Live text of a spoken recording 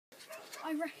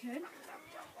I reckon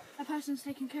a person's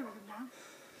taking care of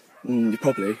him now.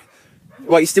 Probably.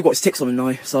 Well, he's still got his ticks on him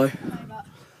now, so... No, but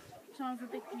some of the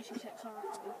big juicy ticks are...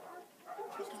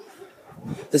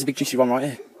 There's a big juicy one right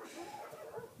here.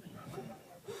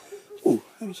 Ooh,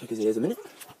 let me check his ears a minute.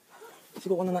 Has he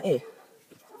got one on that ear?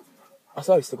 I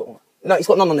suppose he's still got one. No, he's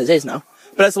got none on his ears now.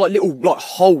 But there's like little like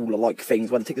hole-like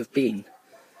things where the ticks have been.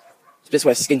 It's a bit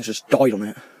where skin's just died on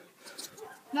it.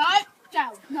 No,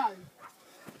 Dal, no.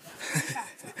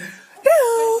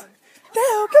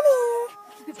 Dale, come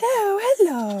here. Dale,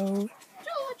 hello.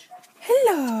 George.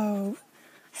 Hello.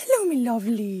 Hello, me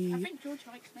lovely. I think George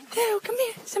likes me. Dale, come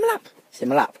here. Sit my lap. Sit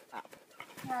my lap.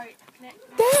 Right, Nick.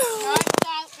 Dale. No,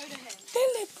 Dal, go to him.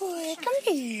 Dale, boy, come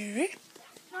here.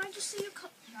 No, just see your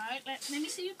collar. No, let me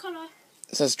see your collar.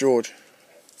 It says George.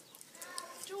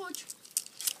 George.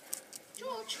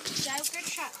 George. Dale, good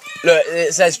chat. Look,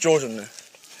 it says George on there.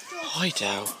 George. Hi,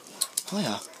 Dale.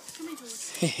 Hiya. Come here,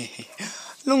 George.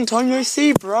 Long time no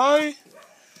see, bro.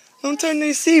 Long time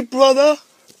no see, brother.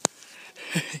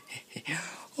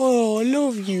 Oh, I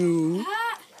love you.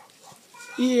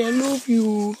 Yeah, I love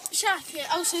you. Shaq, it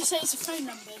also says the phone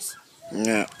numbers.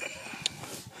 Yeah.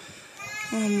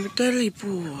 Oh, Daddy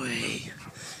boy.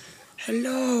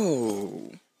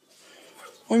 Hello.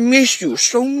 I miss you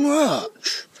so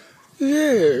much.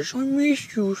 Yes, I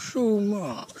miss you so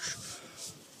much.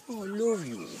 Oh, I love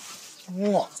you.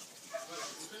 Mwah.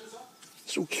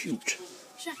 So cute.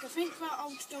 Shaq, I think that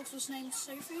old dog was named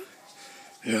Sophie.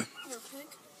 Yeah. Or a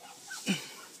pig.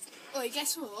 Oh,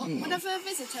 guess what? One of our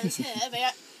visitors here,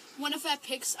 one of their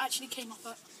pigs actually came up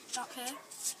here.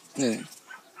 Yeah.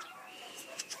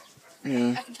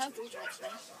 Yeah. I can tell George likes me.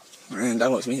 And that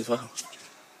likes me as well.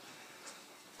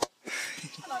 I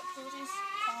like George's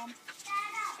calm.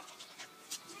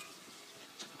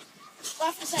 I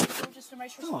have to say, George is the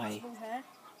most responsible here.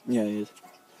 Yeah, he is.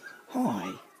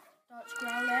 Hi. Starts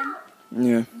growling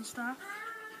Yeah. and stuff.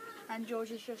 And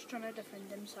George is just trying to defend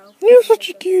himself. You're such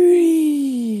a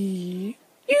cutie.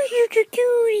 You're such a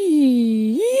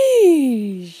cutie.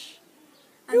 Yes.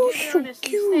 And You're to be so honest,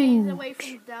 cute. he stays away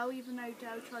from Dell, even though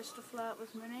Dell tries to flirt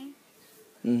with Minnie.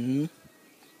 Mm-hmm.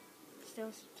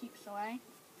 Still keeps away.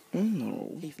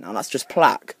 No. Now that's just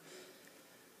plaque.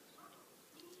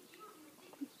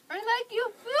 I like your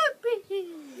foot, baby.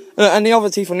 And the other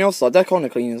teeth on the other side, they're kind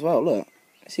of clean as well, look.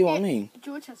 See what I mean?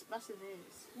 George has massive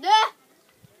ears. Nah!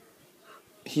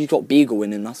 He's got beagle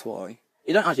in him, that's why.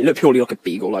 He don't actually look purely like a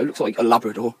beagle, like, he looks like a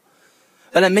Labrador.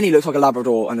 And then Minnie looks like a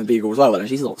Labrador and a beagle as well, and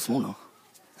she's a lot smaller.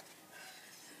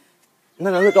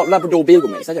 No, look like Labrador beagle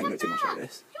mates, they don't look too much like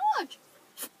this. George!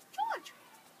 George!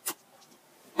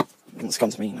 It's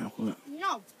come to me now, isn't it?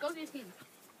 No, go get him.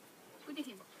 Go get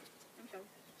him.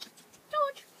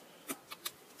 George!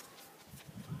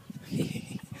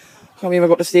 Can't believe I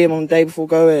got to see him on the day before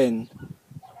going.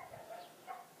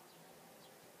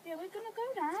 Yeah, we're gonna go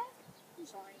now. I'm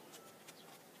sorry.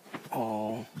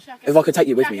 Oh, Shaq, if I could take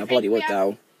you with Shaq, me, I bloody would,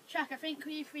 Dale. Shaq, I think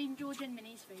we've been George and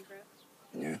Minnie's favourite.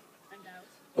 Yeah. And Dale's.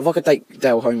 If I could take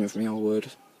Dale home with me, I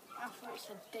would. I thought it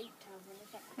said date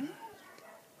time.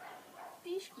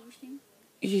 He's squishy.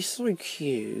 He's so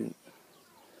cute.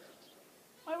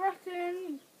 I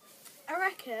reckon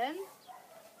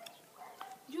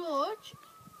George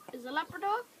is a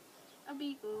Labrador, a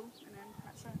Beagle, and then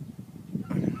that's it.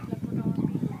 Labrador and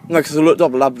Beagle. No, because I looked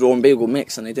up a Labrador and Beagle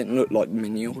mix and they didn't look like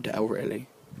Minnie or Dale, really.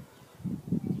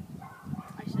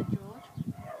 I said George.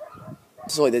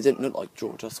 Sorry, they didn't look like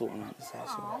George, that's what I meant to say. Oh,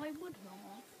 Sorry. I would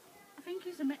not. I think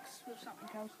he's a mix with something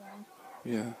else then.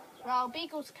 Yeah. Well,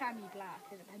 Beagles can be black,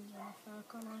 it depends on the fur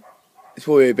colour. It's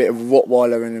probably a bit of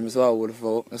Rottweiler in him as well, I would have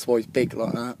thought. That's why he's big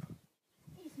like that.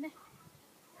 He's nick.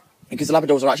 Because the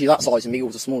Labradors are actually that size and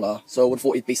Beagles are smaller, so I would have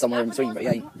thought he'd be somewhere in between, but he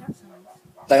ain't. Not that size.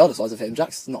 They are the size of him.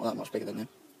 Jack's not that much bigger than him.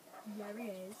 Yeah, he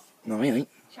is. No, he ain't.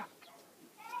 Jack.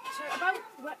 So about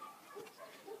what?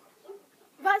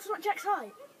 That's not Jack's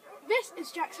height. This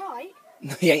is Jack's height.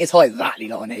 He ain't as high as that,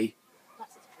 Leon, he?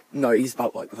 That's his height. No, he's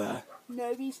about like there.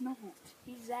 No, he's not.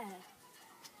 He's there.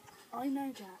 I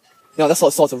know Jack. No, that's like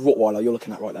the size of Rottweiler you're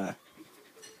looking at right there.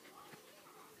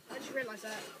 I just realised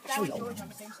that. That was George on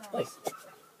the same size. Wait.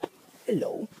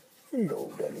 Hello.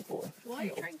 Hello, dirty boy. Why are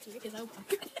you trying to lick his elbow?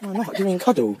 No, not. You mean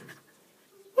cuddle?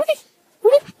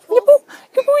 Good boy.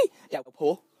 Good boy. Dale,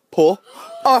 paw. Paw.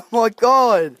 Oh my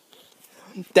god.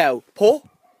 Dale, paw.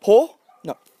 Paw.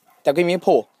 No. Dale, give me a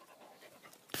paw.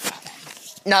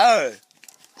 No.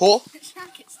 Paw.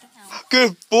 Jack, it's down.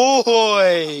 Good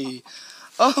boy.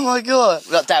 Oh my god.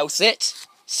 Look, Dale, sit.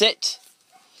 Sit.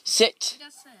 Sit. He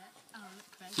does say it. Oh,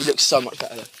 look there. You look so much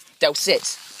better though. Dale, sit.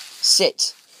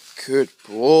 Sit. Good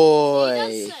boy.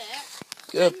 He does say it.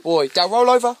 Good boy. Now roll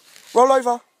over. Roll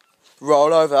over.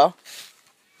 Roll over.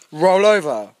 Roll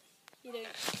over. You don't know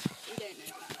that.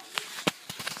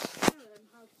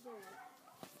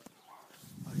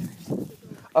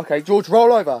 Okay, George,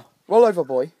 roll over. Roll over,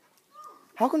 boy.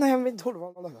 How come they haven't been taught to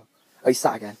roll over? Oh, he's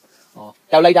sat again. Oh.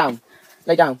 Now lay down.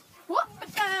 Lay down. What?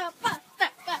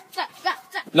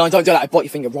 No, don't do that. I bite your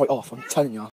finger right off. I'm telling you.